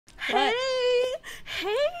Hey,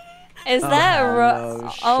 hey. Is that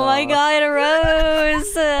Rose? Oh my god,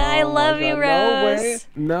 Rose! I love you, Rose.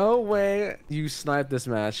 No way you sniped this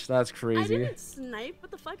match. That's crazy. I didn't snipe.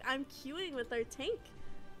 What the fuck? I'm queuing with our tank.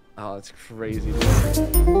 Oh, that's crazy, dude.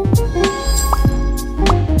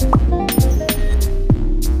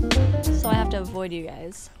 So I have to avoid you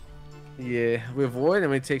guys. Yeah, we avoid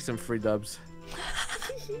and we take some free dubs.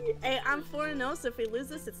 Hey, I'm 4-0, so if we lose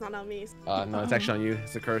this, it's not on me. No, it's actually on you.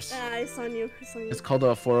 It's a curse. Yeah, it's on you. It's on you. It's called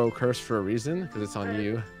a 4-0 curse for a reason, because it's on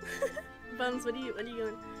you. Bums, what are you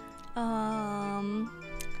doing?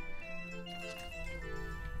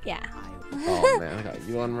 Yeah. Oh man, I got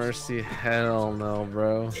you on Mercy. Hell no,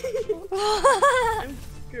 bro. I'm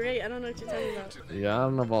great. I don't know what you're talking about. Yeah, I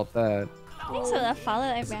don't know about that. Thanks for the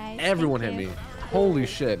follow, guys. Everyone hit me. Holy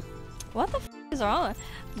shit. What the f is wrong?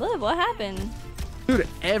 Liv, what happened? Dude,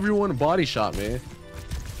 everyone body shot me.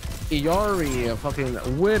 Iari, a fucking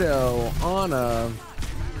Widow, Ana.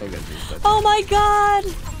 Oh my god!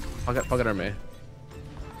 Fuck it, Arme.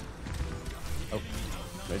 Oh,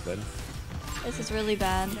 May's dead. This is really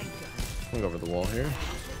bad. I'm gonna go over the wall here.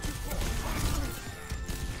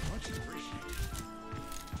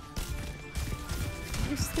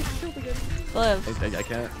 You still killed again. Liv.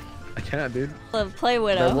 I can't, dude. Liv, play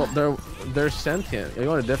Widow. They're sentient. You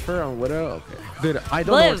want to differ on Widow? Okay. Dude, I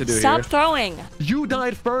don't know what to do stop here. throwing. You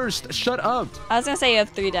died first. Shut up. I was gonna say you have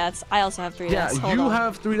 3 deaths. I also have 3 deaths. Yeah, you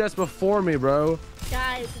have 3 deaths before me, bro.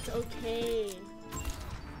 Guys, it's okay.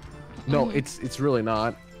 No, it's really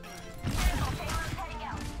not.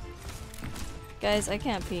 Guys, I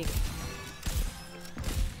can't peek.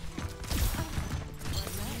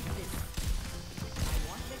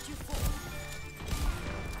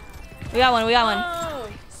 We got one. Oh.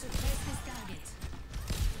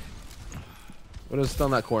 Widow's still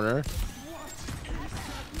in that corner.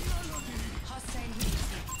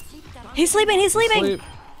 He's sleeping. Sleep.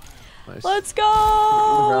 Nice. Let's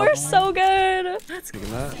go. We're so good.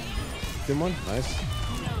 Taking that. Good one. Nice.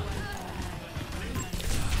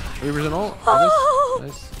 Reaper's an ult. Oh.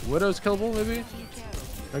 Nice. Widow's killable, maybe?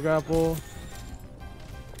 I grapple.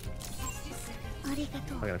 I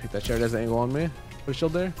gotta pick that shard as an angle on me. Put a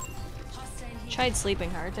shield there. Tried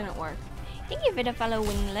sleeping her. It didn't work. Thank you for the follow,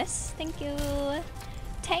 wingless. Thank you.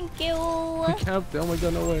 Thank you. He capped it. Oh my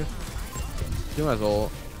god, no way. You might as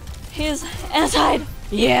well. He's anti.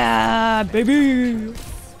 Yeah, baby.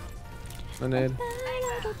 No nade.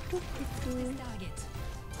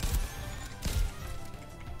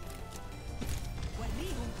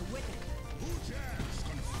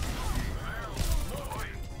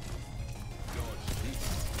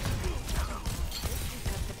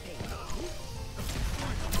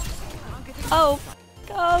 Oh.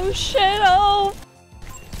 Oh shit. Oh.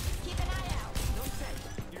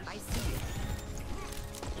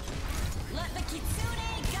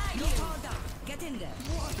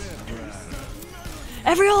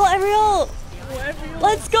 Every ult!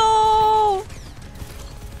 Let's go!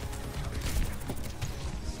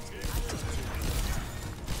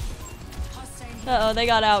 Uh-oh, they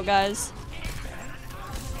got out, guys.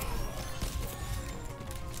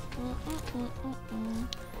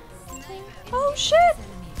 Oh shit!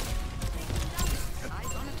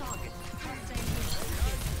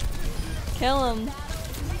 Kill him.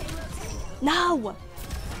 No!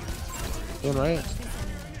 Doing right.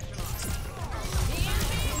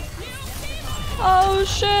 Oh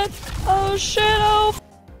shit! Oh shit! Oh!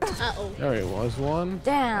 Uh-oh. There he was one.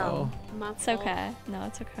 Damn. Oh. It's okay. No,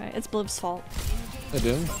 it's okay. It's Blib's fault. I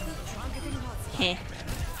do. Heh.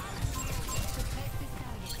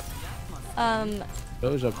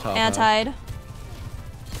 Those up top. Anti-ed.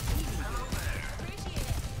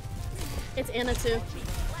 It's Anna too.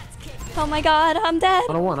 Oh my god, I'm dead.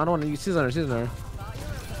 I don't want. She's on her.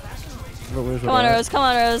 Come on, Rose. Come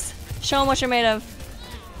on, Rose. Show him what you're made of.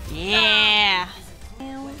 Yeah.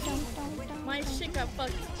 My shit got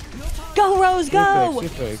fucked. Go, Rose, go!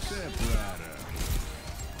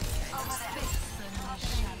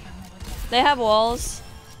 They have walls.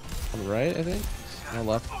 On the right, I think. On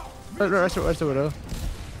the left. Right, the Widow.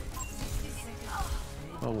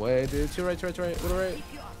 No way, dude. To right. Widow right.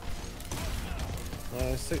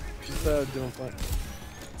 Nice. Just doing fine.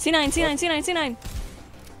 C9.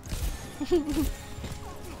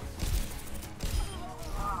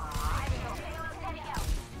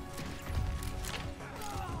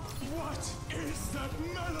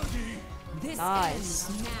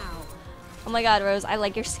 Nice. Oh my god, Rose, I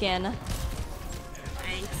like your skin.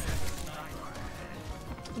 Thanks.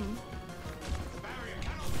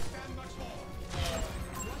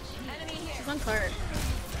 She's on cart.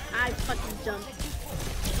 I fucking jumped.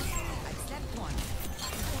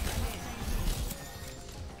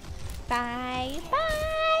 Bye.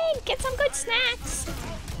 Bye. Get some good snacks.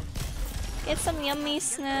 Get some yummy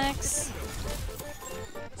snacks.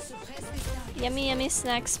 Yummy, yummy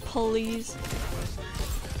snacks, please.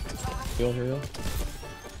 Heal.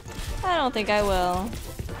 I don't think I will.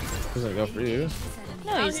 He's gonna go for you.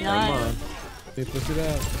 No, he's Come not. on. Hey, push it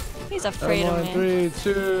out. He's afraid of me.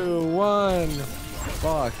 3, 2, 1.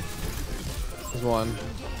 Fuck. There's one.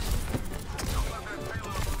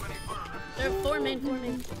 There are 4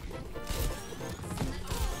 main.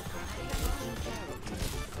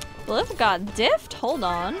 Bliff got diffed? Hold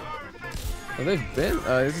on. Well, they've been.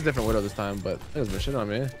 This is a different Widow this time, but there's been shit on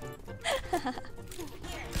me.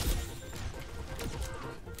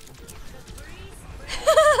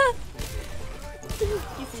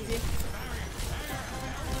 He's easy.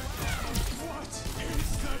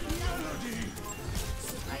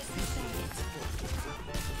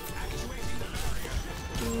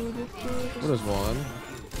 Widow's one.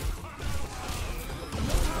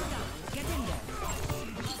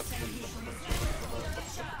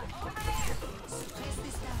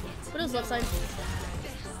 Widow's left side.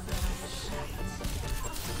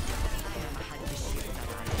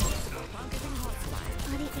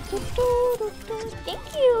 Thank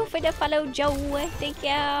you for the follow, Joe. Thank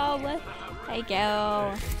you. Thank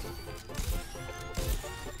you.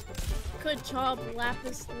 Good job,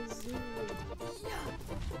 Lapis Lazuli.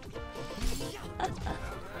 Like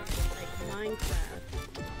Minecraft.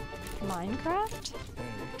 Minecraft?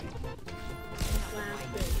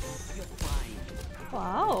 Lapis.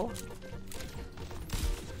 Wow.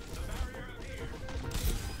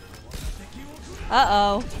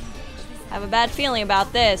 Uh-oh. I have a bad feeling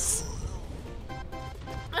about this.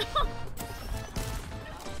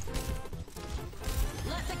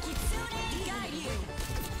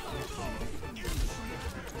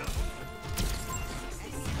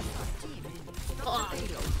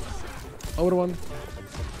 I would've won.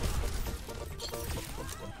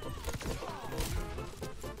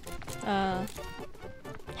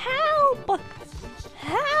 Help!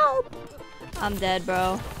 Help! I'm dead,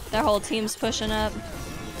 bro. Their whole team's pushing up.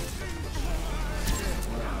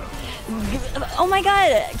 Oh my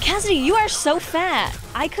god, Cassidy, you are so fat.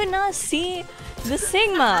 I could not see the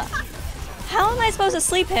Sigma. How am I supposed to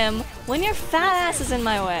sleep him when your fat ass is in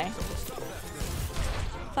my way?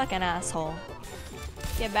 Fucking asshole.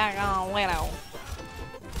 Get back on, Widow.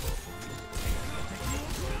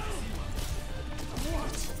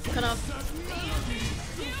 Cut off.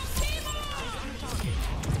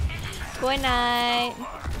 Good night.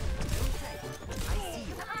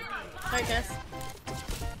 Alright, guys.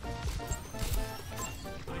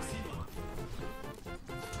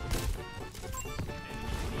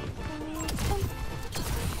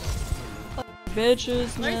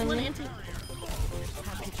 Bitches, There's one man. anti.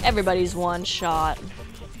 Everybody's one shot.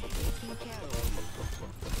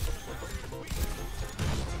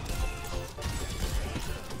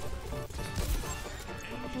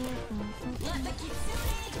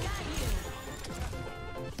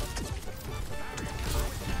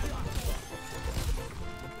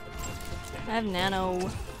 I have nano.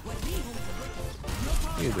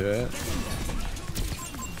 You do it.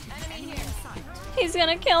 He's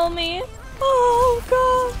gonna kill me. Oh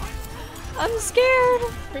god. I'm scared.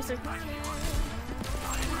 Tracer.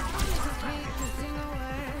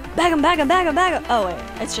 Bag him. Oh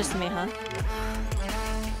wait, it's just me, huh?